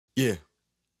Yeah,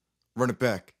 run it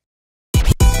back.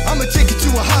 I'ma take it to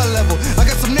a high level. I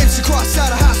got some names to cross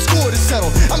out, a high score to settle.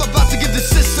 I'm about to give the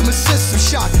system a system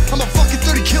shot. I'm a fucking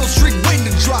 30 kill streak waiting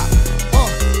to drop.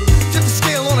 Tip the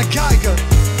scale on a geiger.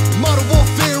 Modern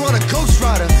warfare on a Ghost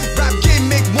Rider. Rap game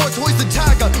make more toys than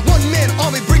Tiger. One man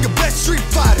army, bring your best street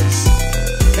fighters.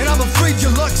 And I'm afraid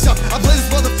your luck's up. I play this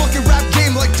motherfucking rap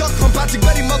game like Duck Hunt. Bounty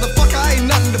Betty, motherfucker, I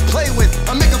ain't nothing to play with.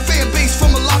 I make a fan base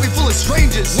from a lobby full of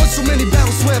strangers. Won so many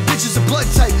battles where bitches are blood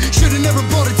tight. Should've never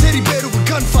brought a teddy bear to a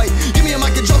gunfight. Give me a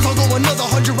mic and drums, I'll go another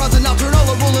 100 rounds. And I'll turn all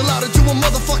the Rollin Loud into a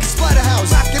motherfucking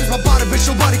splatterhouse. Rap game's my body, bitch,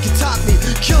 nobody can top me.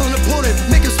 Kill an opponent,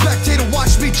 make a spectator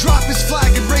watch me drop his flag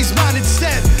and raise mine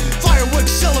instead.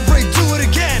 Fireworks, celebrate, do it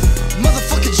again.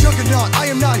 Motherfucking juggernaut,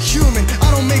 I am not human.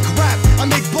 I don't make rap, I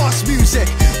make boss music.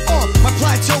 My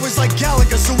plateau is like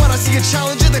Gallagher, so when I see a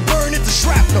challenger, they burn it to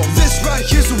shrapnel. This right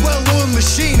here's a well-oiled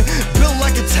machine, built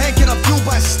like a tank and I'm fueled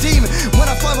by steam. When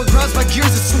I fly with grounds, my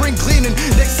gears are spring cleaning.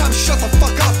 Next time, shut the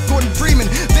fuck up, Gordon Freeman.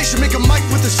 They should make a mic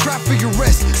with a strap for your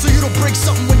wrist, so you don't break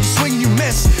something when you swing and you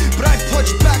miss. But I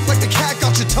punch back like the cat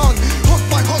got your tongue. Hook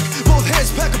by hook, both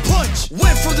hands pack a punch.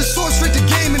 Went from the sword straight to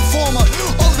Game Informer.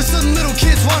 All of a sudden, little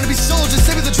kids wanna be soldiers.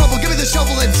 Save me the trouble, give me the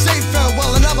shovel and say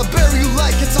farewell. And I'ma bury you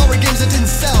like it's all games that didn't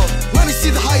sell. Let me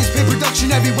see the highest paid production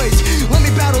heavyweights. Let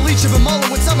me battle each of them all at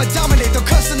once. I'ma dominate. They'll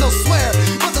cuss and they'll swear,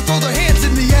 but they'll throw their hands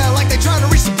in the air like they're trying to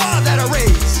reach the bar that I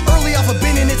raised. Early off, I've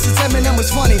been in it since Eminem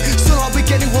was funny. Soon all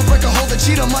beginning will break a hole and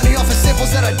cheat on money off of samples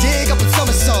that I dig up in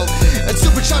somersault and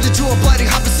supercharge it to a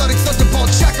blighting hypersonic thunderbolt.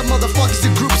 Check a motherfuckers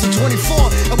in groups of 24.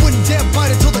 I wouldn't dare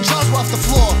bite until the jaws were off the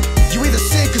floor. You either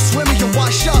sink or swim or you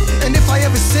wash up. And if I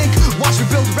ever sink, watch me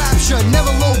build rapture.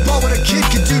 Never lowball what a kid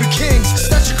can do to kings.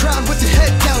 Snatch your crown with your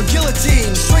head down,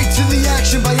 guillotine. Straight to the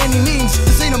action by any means.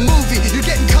 This ain't a movie, you're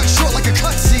getting cut short like a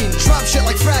cutscene. Drop shit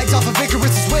like frags off of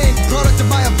Icarus's wing. Product of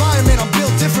my environment, I'm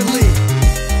built differently.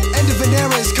 End of an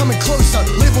era is coming closer.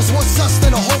 Labels more sus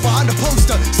than a hole behind a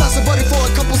poster. Start somebody for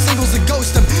a couple singles and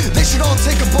ghost them. They should all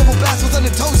take a bubble bath within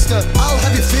a toaster. I'll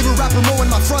have your favorite rapper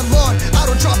mowing my front lawn. I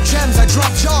don't drop gems, I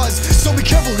drop jaws. So be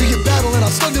careful who you're battling.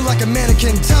 I'll stun you like a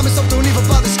mannequin. Time is up, don't even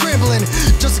bother scrambling.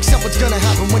 Just accept what's gonna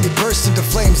happen when you burst into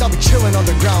flames. I'll be chilling on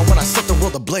the ground when I set the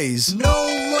world ablaze. No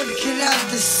one can have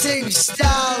the same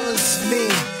style as me.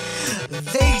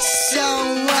 They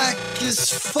sound whack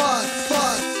as fuck.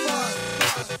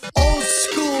 Old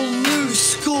school, new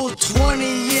school, 20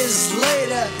 years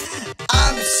later,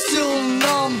 I'm still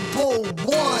number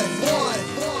one.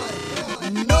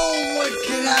 No one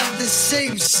can have the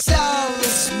same style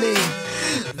as me.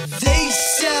 They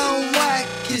sound whack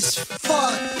as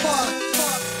fuck.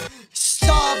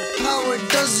 Star power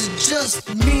doesn't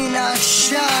just mean I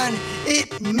shine,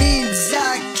 it means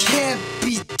I can't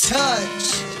be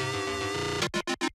touched.